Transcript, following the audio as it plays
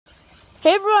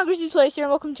Hey everyone, Grizzly Place here,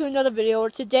 and welcome to another video.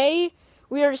 Today,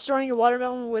 we are destroying your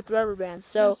watermelon with rubber bands.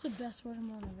 So that's the best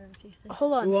watermelon I've ever tasted.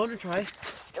 Hold on. We want to try.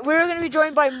 We're going to be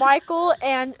joined by Michael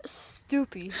and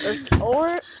Stoopy,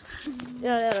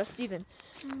 Steven.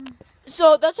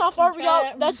 So that's how far we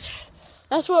got. That's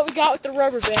what we got with the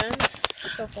rubber band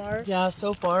so far. Yeah,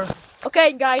 so far.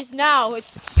 Okay, guys, now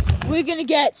we're gonna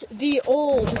get the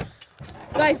old.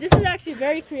 Guys, this is actually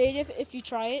very creative. If you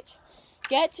try it,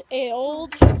 get an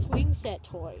old swing set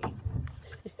toy.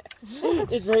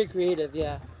 It's very creative,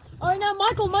 yeah. All right, now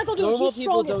Michael, do it. Normal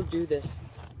people don't do this.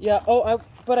 Yeah.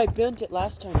 But I bent it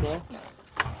last time though.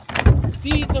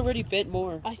 See, it's already bent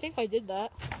more. I think I did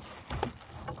that.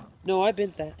 No, I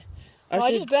bent that.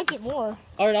 I just bent it more.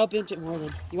 All right, I'll bent it more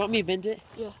then. You want me to bend it?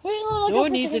 Yeah. Wait, no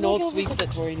one needs an old swing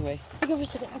set toy anyway. Go for a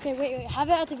second. Okay, wait. Have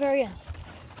it at the very end.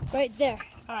 Right there.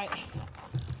 All right.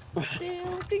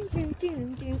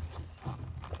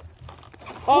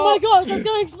 Oh my gosh, that's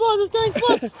gonna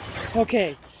explode!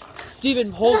 Okay,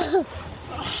 Steven, hold.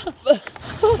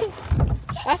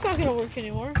 That's not gonna work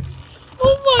anymore.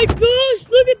 Oh my gosh,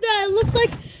 look at that!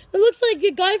 It looks like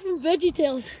a guy from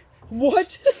VeggieTales.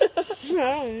 What? I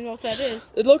don't even know what that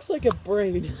is. It looks like a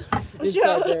brain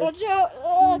inside there. Watch out!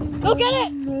 Go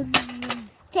get it!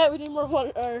 Okay, we need more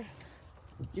water.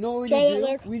 You know what we Try need to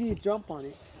that, do? We need to jump on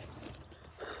it.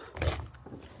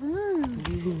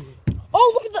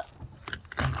 Oh, look at that!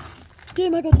 Dude,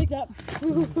 Michael, take that.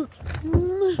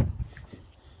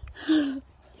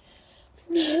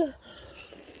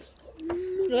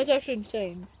 That's actually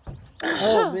insane.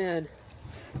 Oh man.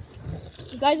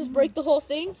 You guys just break the whole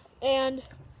thing and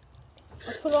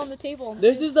let's put it on the table.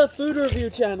 This is the food review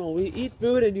channel. We eat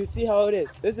food and you see how it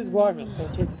is. This is watermelon, so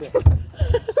it tastes good.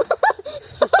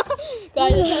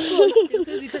 Guys, that's absolutely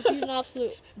stupid because he's an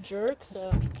absolute jerk, so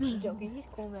I'm joking. He's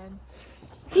cool, man.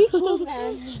 He's cool,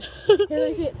 man. Here, let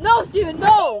me see it. No, Steven,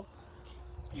 no!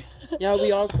 Yeah,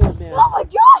 we are cool, man. Oh my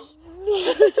gosh!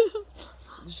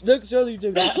 Look, Shirley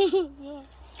did that.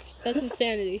 That's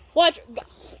insanity. Watch.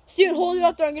 Steven, hold it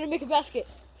up there. I'm going to make a basket.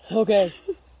 Okay.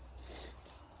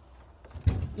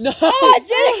 No! Oh, I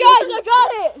did it, guys! I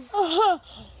got it!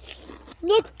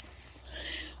 Look.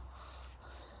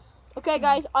 Okay,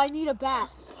 guys, I need a bat.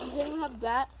 Does anyone have a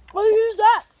bat? Oh, use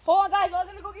that! Hold on, guys. I'm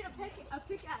going to go get a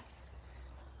pickaxe.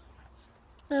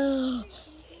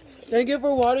 Thank you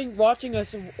for watching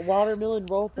us watermelon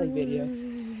roleplay video.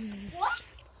 What?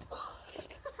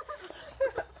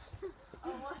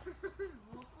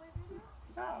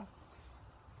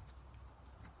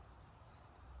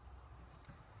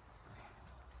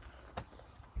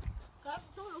 Guys,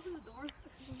 someone open the door.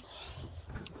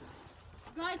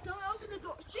 Guys, someone open the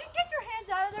door. Steve, get your hands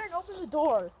out of there and open the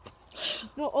door.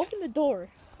 No, open the door.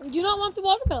 Do you not want the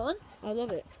watermelon? I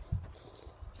love it.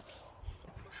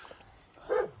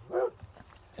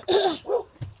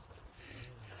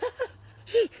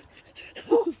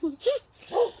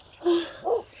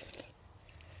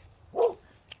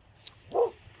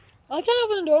 I can't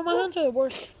open the door. My hands are the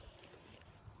worst.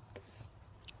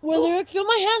 When they feel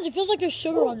my hands, it feels like there's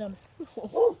sugar on them.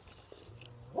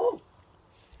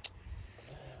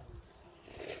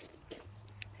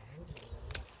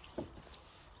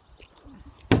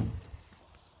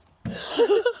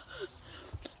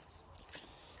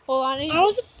 Hold on, That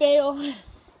was a fail. Let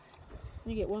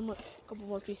me get couple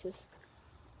more pieces.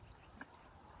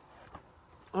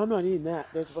 I'm not eating that.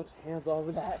 There's a bunch of hands all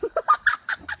over that.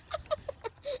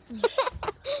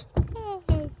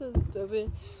 That's so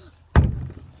stupid.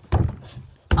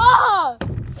 Ah!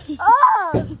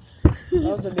 Ah! That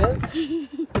was a miss?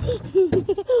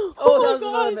 Oh, that was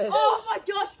not a miss. Oh my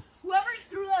gosh! Whoever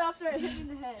threw that up there hit me in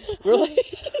the head. Really?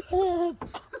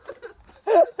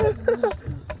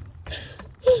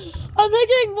 I'm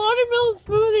making watermelon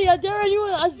smoothie. I dare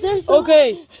anyone. I dare someone.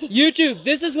 Okay, YouTube,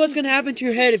 this is what's gonna happen to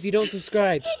your head if you don't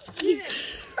subscribe. Stop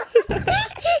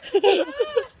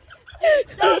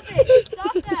it!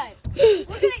 Stop that! We're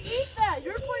gonna eat that!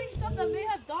 You're putting stuff that may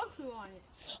have dog poo on it.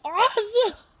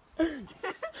 Awesome.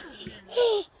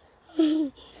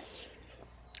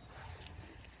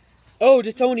 Oh,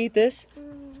 did someone eat this?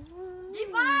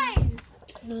 Eat mine!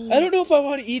 I don't know if I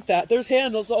want to eat that. There's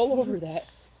handles all over that.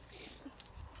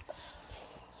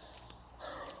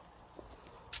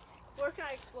 Where can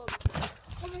I explode?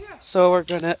 Over here. So we're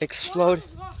gonna explode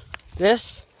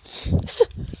this. Do it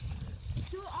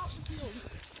off the field.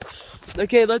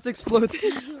 Okay, let's explode this.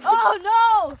 Oh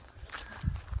no!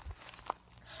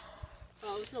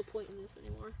 Oh, there's no point in this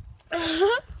anymore.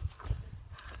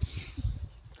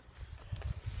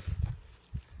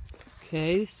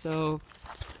 Okay, so.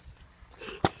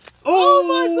 Oh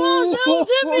my gosh,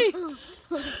 that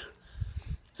was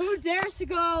Who dares to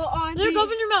go on? Luke,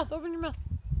 open your mouth. Open your mouth.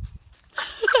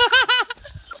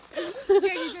 Open Open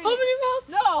your mouth.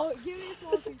 No, give me a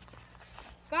small piece.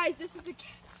 Guys, this is the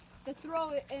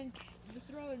throw in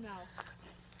mouth.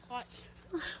 Watch.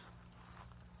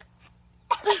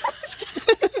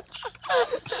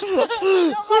 No,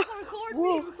 Michael, record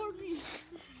me.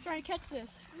 Trying to catch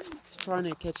this. He's trying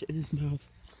to catch it in his mouth.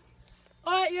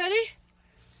 All right, you ready?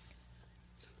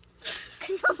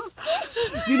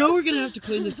 You know we're gonna have to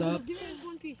clean this up. Give me this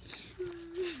one piece.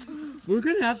 We're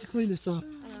gonna have to clean this up.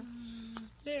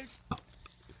 There.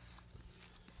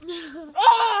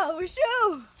 Oh, we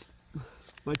shoe!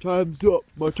 My time's up.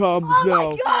 My time's now.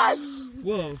 Oh my gosh!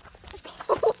 Whoa.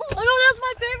 Oh no, that's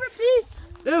my favorite piece.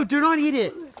 Ew, do not eat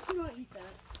it. Do not eat that.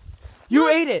 You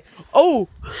ate it. Oh.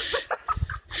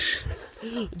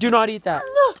 Do not eat that.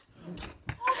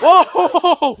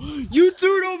 Whoa! You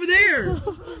threw it over there.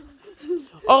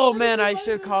 Oh man, I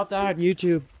should have caught that on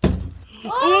YouTube.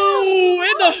 Oh,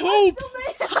 and the hoop.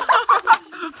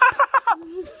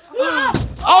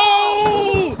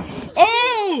 Oh!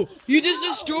 Oh! You just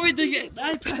destroyed the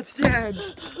iPad stand.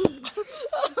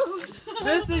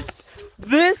 This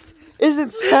is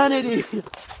insanity.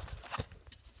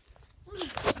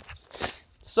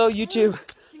 So YouTube.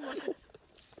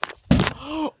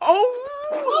 Oh!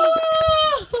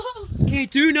 Okay,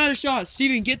 do another shot.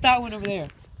 Steven, get that one over there.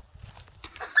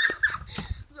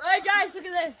 Hey guys, look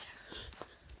at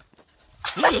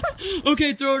this.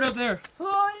 Okay, throw it up there.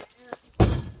 Oh,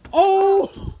 Oh!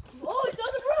 it's on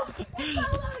the roof. It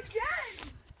fell out again.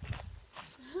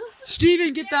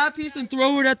 Steven, get that piece and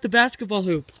throw it at the basketball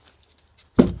hoop.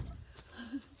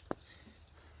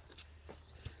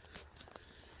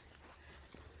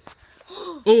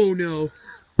 Oh no.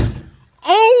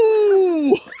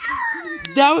 Oh!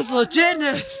 That was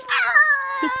legitness.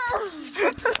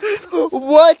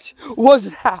 What was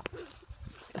that?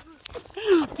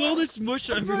 All this mush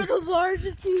For everywhere. the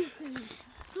largest pieces.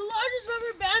 The largest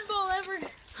rubber band ball ever.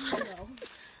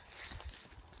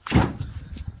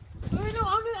 Wait, no,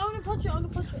 I'm gonna punch it. I'm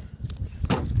gonna punch it.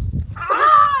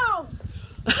 Ow!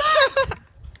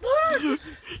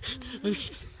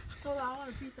 Hold on, I want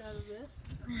a piece out of this.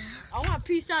 I want a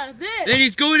piece out of this. And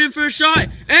he's going in for a shot,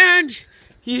 and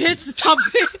he hits the top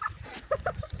of it.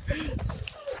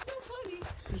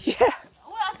 Yeah.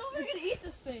 Oh, I thought we were gonna eat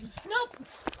this thing. Nope.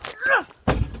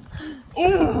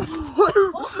 Oh!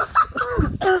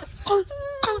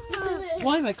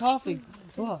 Why am I coughing?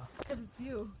 Oh! Because it's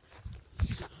you.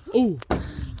 Oh!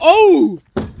 Oh!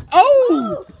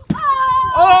 Oh!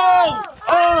 Oh!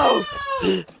 Oh!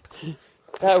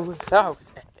 That was epic.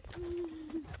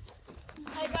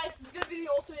 Hey guys, this is gonna be the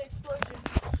ultimate explosion.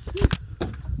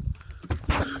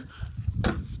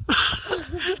 There's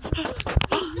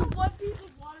just one piece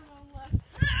of watermelon left.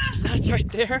 That's right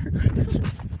there.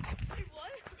 Wait,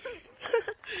 what?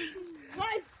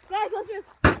 guys, let's just.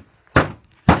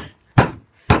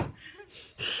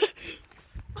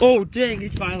 Oh, dang,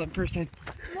 he's a violent person.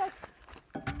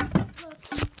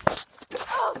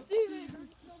 Oh, Steven!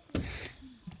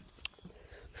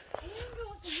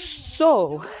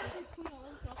 So,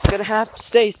 I'm gonna have to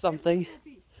say something.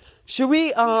 Should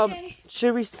we, or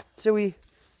should we do,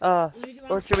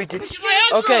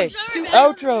 okay,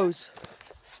 outros.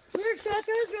 We're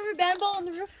extractors, rubber band ball on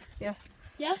the roof. Yeah.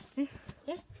 Yeah? Yeah?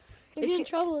 We'd be in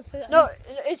trouble if it. No,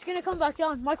 it's gonna come back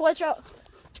on. Michael, watch out.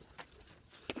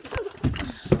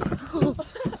 Oh.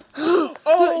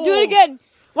 Do it again.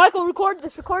 Michael, record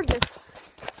this.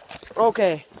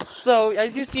 Okay, so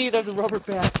as you see, there's a rubber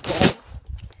band ball.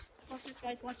 Watch this,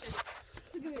 guys. Watch this.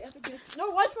 This is gonna be epic. No,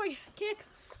 watch my kick.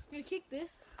 I'm gonna kick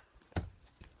this.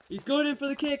 He's going in for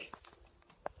the kick.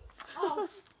 Oh,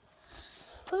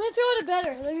 Let me throw it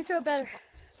better.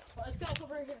 well, it's gonna come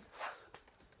right here.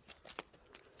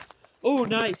 Oh,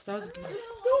 nice. That was good.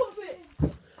 Stupid.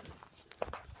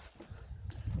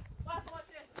 Watch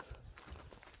this.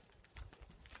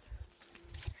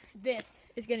 This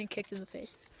is getting kicked in the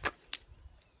face.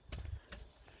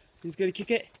 He's gonna kick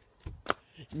it.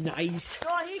 Nice.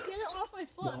 No, he get it off my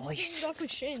foot. I'm just getting it off my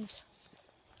shins.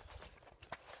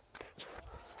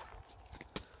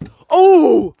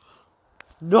 Oh!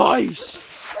 Nice!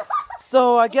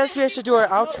 So, I guess we should do our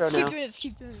outro Let's keep now. doing this.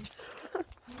 Keep doing it.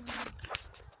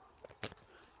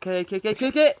 Okay,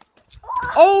 kick it.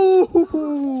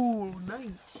 Oh!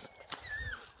 Nice.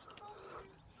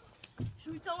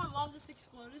 Should we tell my mom this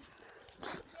exploded?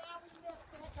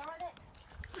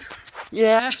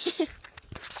 Yeah. Here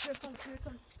it comes.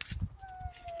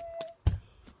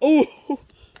 Oh!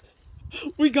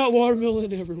 We got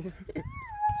watermelon everywhere. What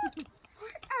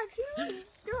have you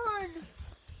done?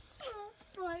 Oh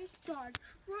my god.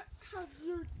 What have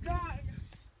you done?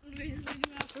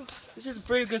 This is a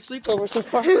pretty good sleepover so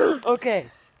far. Okay.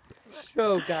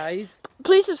 So, guys.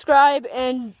 Please subscribe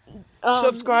and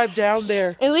Subscribe down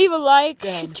there. and leave a like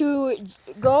Down. to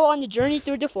go on the journey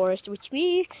through the forest, which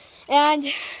me and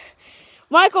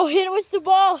Michael hit it with the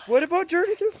ball. What about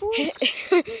Journey Through Forest?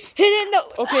 Hit it in the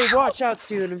Okay, watch out,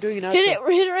 Steven. I'm doing an outro.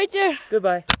 hit it right there.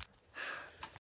 Goodbye.